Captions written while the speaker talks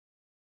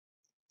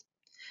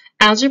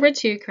Algebra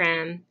 2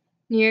 Cram,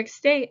 New York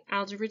State,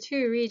 Algebra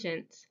 2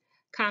 Regents,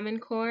 Common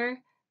Core,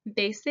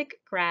 Basic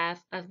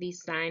Graph of the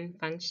Sine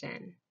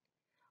function.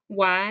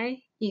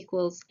 Y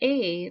equals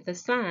A, the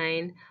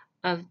sine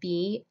of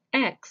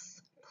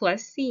bx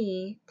plus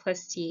c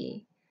plus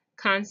t.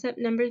 Concept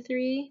number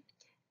 3,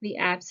 the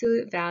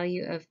absolute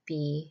value of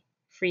b,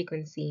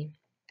 frequency.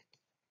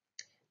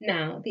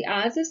 Now, the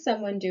odds of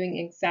someone doing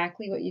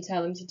exactly what you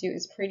tell them to do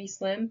is pretty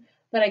slim,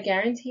 but I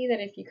guarantee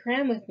that if you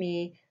cram with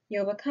me,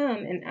 you'll become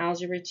an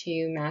Algebra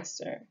 2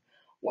 master.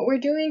 What we're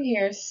doing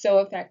here is so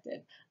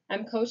effective.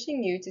 I'm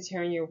coaching you to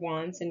turn your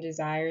wants and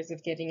desires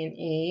of getting an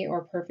A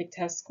or perfect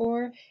test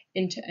score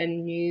into a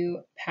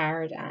new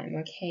paradigm,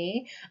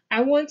 okay?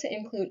 I want to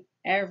include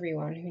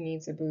everyone who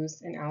needs a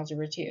boost in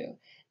Algebra 2.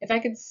 If I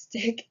could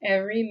stick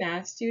every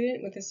math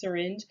student with a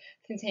syringe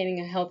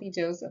containing a healthy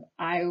dose of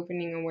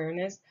eye-opening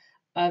awareness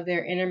of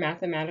their inner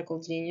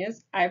mathematical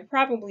genius, I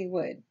probably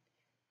would.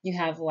 You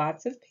have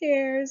lots of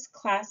peers,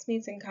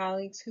 classmates, and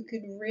colleagues who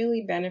could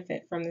really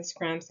benefit from this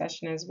Cram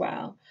session as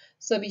well.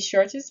 So be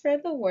sure to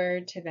spread the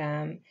word to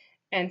them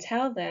and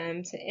tell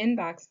them to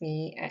inbox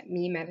me at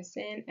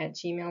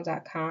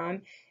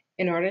memedicine@gmail.com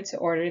in order to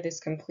order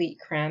this complete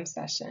Cram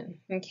session,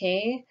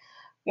 okay?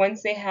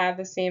 Once they have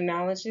the same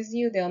knowledge as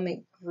you, they'll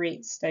make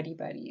great study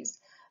buddies.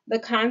 The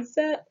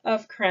concept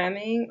of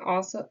cramming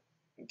also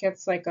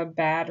gets like a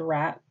bad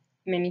rap.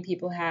 Many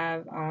people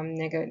have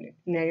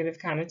negative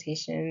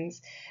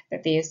connotations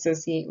that they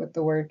associate with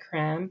the word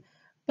cram.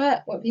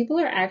 But what people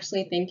are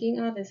actually thinking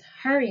of is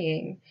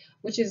hurrying,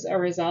 which is a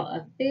result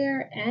of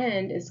fear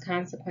and is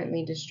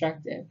consequently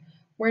destructive.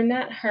 We're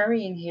not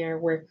hurrying here,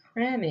 we're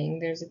cramming.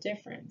 There's a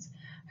difference.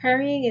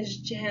 Hurrying is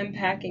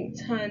jam-packing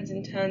tons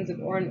and tons of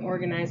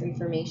unorganized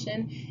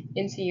information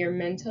into your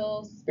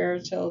mental,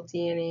 spiritual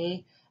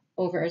DNA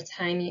over a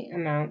tiny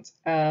amount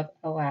of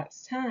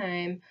elapsed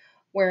time,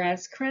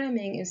 whereas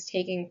cramming is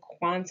taking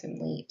quantum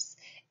leaps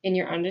in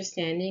your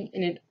understanding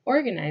in an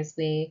organized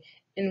way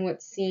in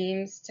what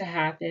seems to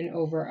happen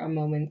over a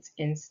moment's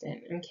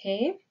instant,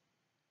 okay?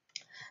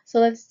 So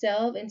let's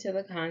delve into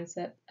the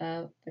concept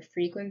of the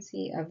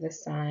frequency of the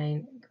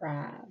sine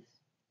graph.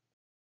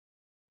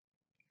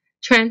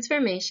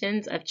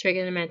 Transformations of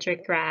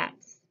trigonometric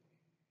graphs.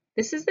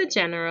 This is the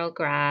general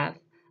graph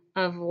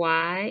of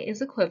y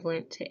is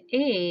equivalent to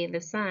a,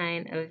 the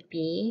sine of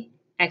b,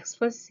 x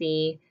plus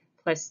c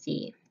plus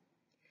d.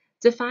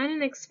 Define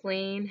and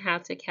explain how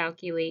to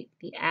calculate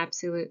the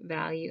absolute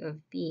value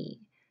of b,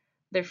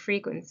 the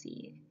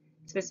frequency,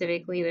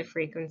 specifically the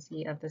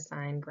frequency of the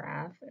sine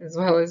graph, as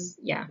well as,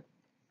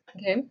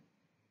 okay?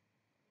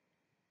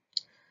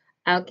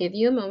 I'll give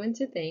you a moment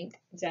to think.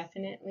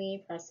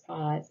 Definitely press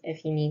pause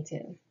if you need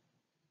to.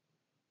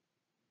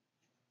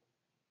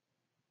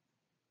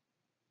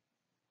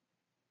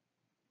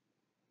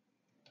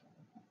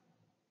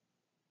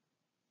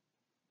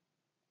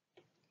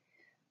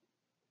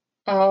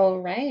 All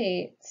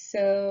right,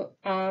 so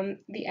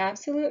the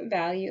absolute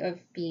value of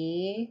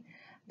b,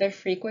 the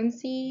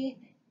frequency,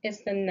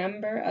 is the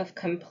number of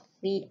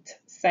complete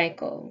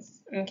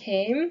cycles,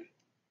 okay?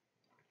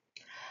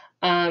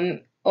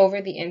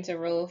 Over the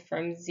interval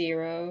from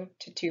 0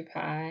 to 2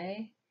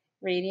 pi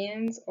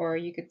radians, or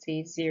you could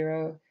say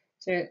 0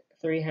 to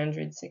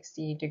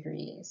 360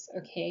 degrees,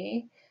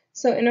 okay?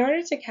 So in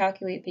order to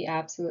calculate the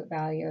absolute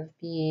value of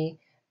b,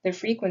 the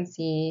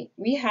frequency,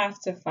 we have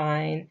to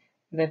find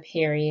the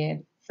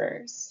period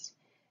first.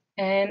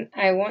 And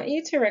I want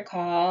you to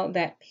recall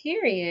that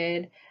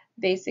period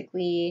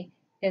basically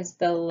is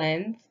the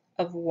length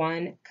of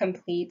one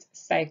complete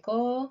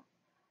cycle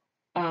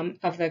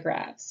of the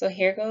graph. So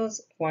here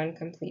goes one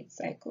complete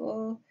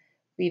cycle.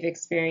 We've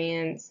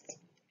experienced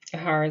a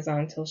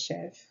horizontal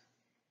shift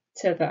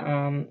to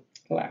the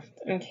left,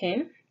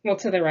 okay? Well,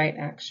 to the right,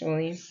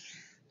 actually.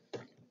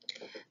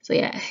 So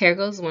yeah, here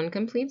goes one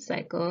complete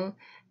cycle,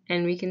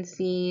 and we can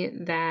see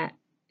that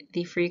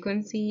the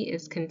frequency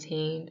is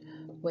contained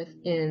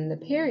within the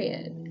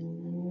period.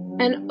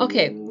 And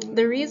okay,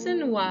 the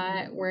reason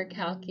why we're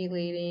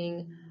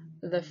calculating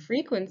the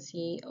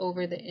frequency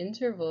over the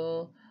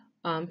interval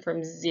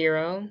from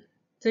 0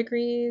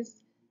 degrees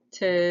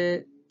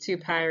to 2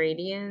 pi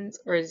radians,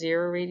 or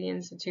 0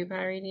 radians to 2 pi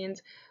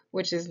radians,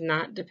 which is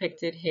not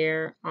depicted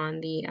here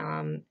on the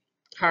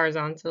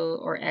horizontal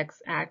or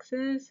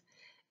x-axis,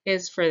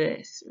 is for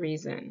this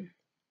reason.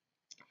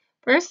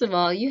 First of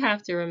all, you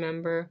have to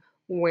remember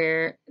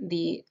where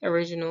the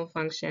original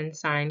function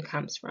sine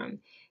comes from.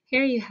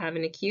 Here you have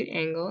an acute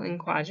angle in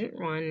quadrant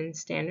 1 in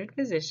standard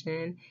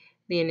position.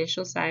 The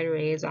initial side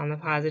ray is on the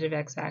positive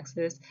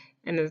x-axis,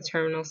 and the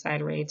terminal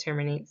side ray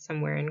terminates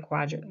somewhere in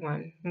quadrant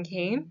 1,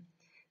 okay?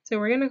 So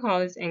we're going to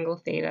call this angle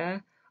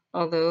theta,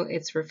 although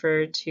it's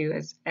referred to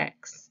as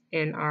x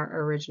in our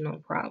original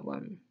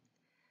problem.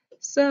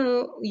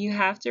 So you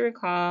have to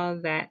recall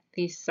that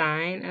the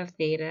sine of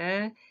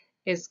theta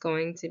is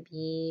going to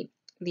be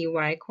the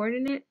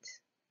y-coordinate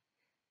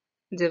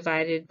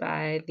divided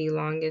by the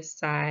longest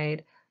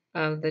side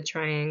of the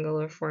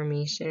triangular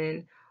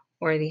formation,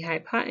 or the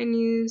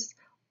hypotenuse,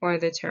 or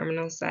the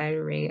terminal side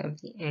ray of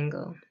the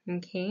angle,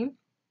 okay?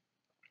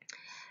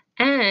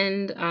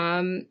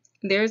 And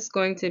there's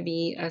going to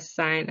be a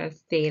sine of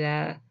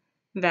theta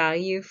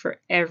value for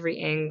every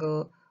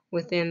angle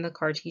within the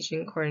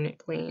Cartesian coordinate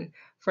plane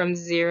from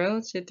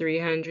 0 to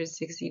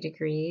 360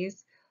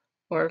 degrees,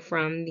 or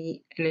from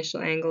the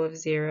initial angle of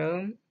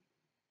 0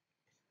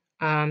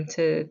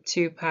 to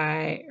 2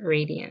 pi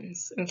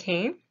radians,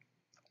 okay?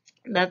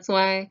 That's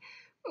why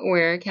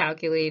we're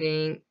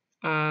calculating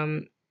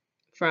from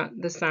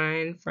the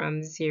sine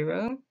from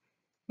 0,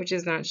 which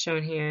is not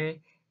shown here,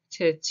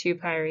 to 2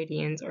 pi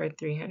radians or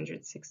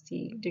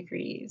 360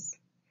 degrees.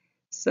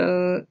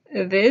 So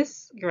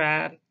this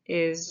graph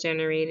is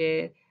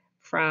generated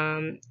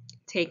from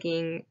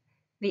taking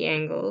the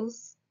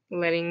angles,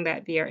 letting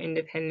that be our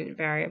independent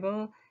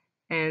variable,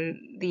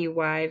 and the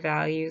y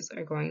values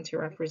are going to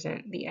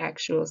represent the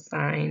actual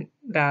sine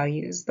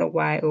values, the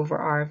y over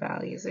r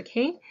values,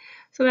 okay?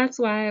 So that's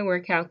why we're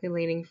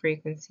calculating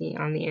frequency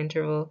on the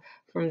interval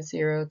from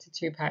 0 to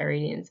 2 pi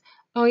radians.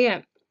 Oh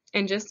yeah,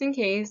 and just in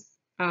case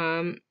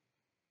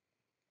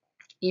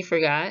you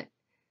forgot,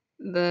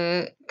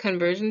 the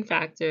conversion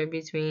factor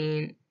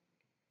between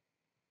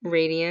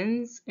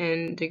radians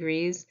and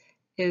degrees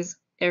is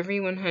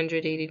every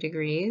 180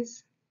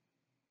 degrees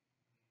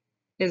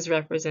is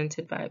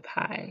represented by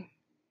pi.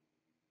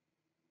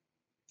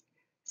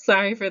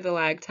 Sorry for the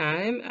lag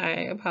time.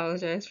 I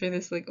apologize for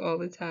this like all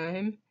the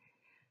time.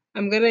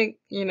 I'm gonna,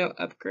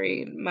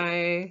 upgrade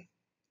my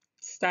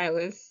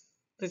stylus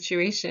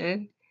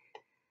situation.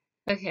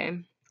 Okay,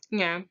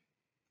 yeah.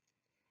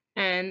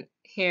 And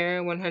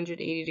here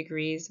 180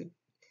 degrees would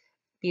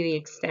be the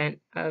extent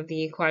of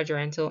the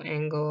quadrantal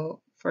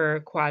angle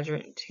for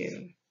quadrant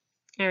 2.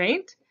 All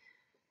right?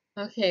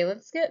 Okay,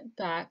 let's get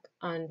back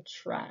on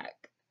track.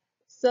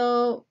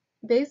 So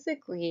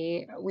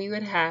basically, we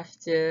would have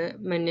to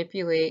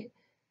manipulate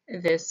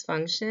this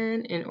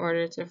function in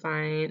order to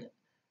find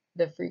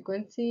the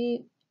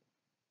frequency.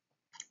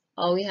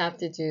 All we have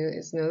to do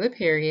is know the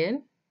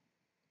period,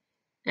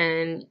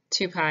 and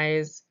 2 pi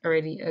is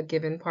already a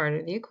given part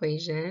of the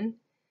equation.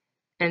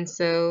 And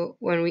so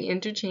when we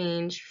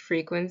interchange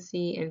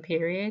frequency and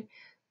period,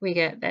 we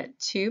get that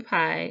 2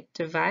 pi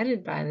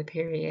divided by the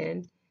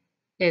period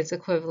is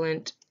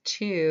equivalent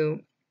to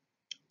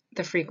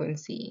the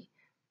frequency,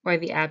 or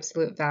the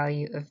absolute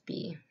value of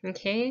b,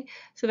 okay?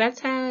 So that's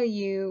how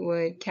you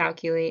would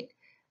calculate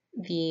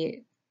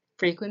the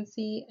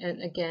frequency,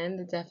 and again,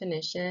 the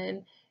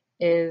definition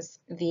is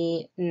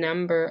the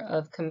number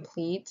of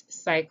complete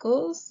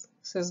cycles.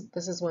 So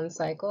this is one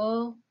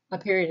cycle, a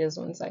period is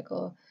one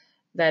cycle,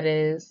 that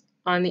is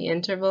on the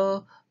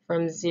interval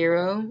from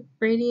 0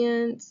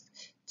 radians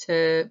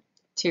to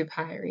 2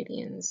 pi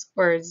radians,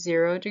 or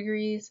 0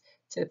 degrees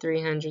to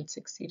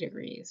 360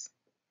 degrees.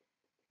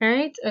 All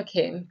right,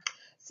 okay.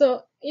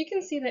 So you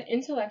can see that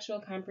intellectual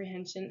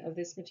comprehension of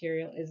this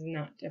material is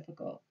not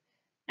difficult.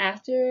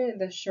 After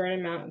the short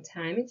amount of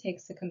time it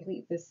takes to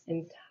complete this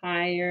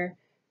entire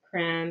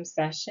Cram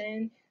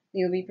session,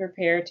 you'll be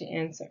prepared to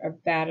answer a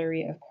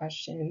battery of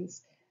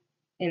questions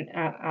in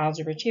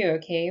Algebra 2,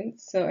 okay?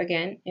 So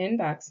again,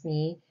 inbox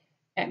me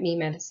at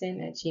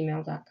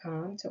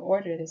memedicine@gmail.com to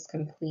order this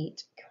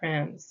complete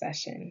Cram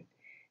session.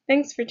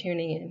 Thanks for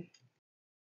tuning in.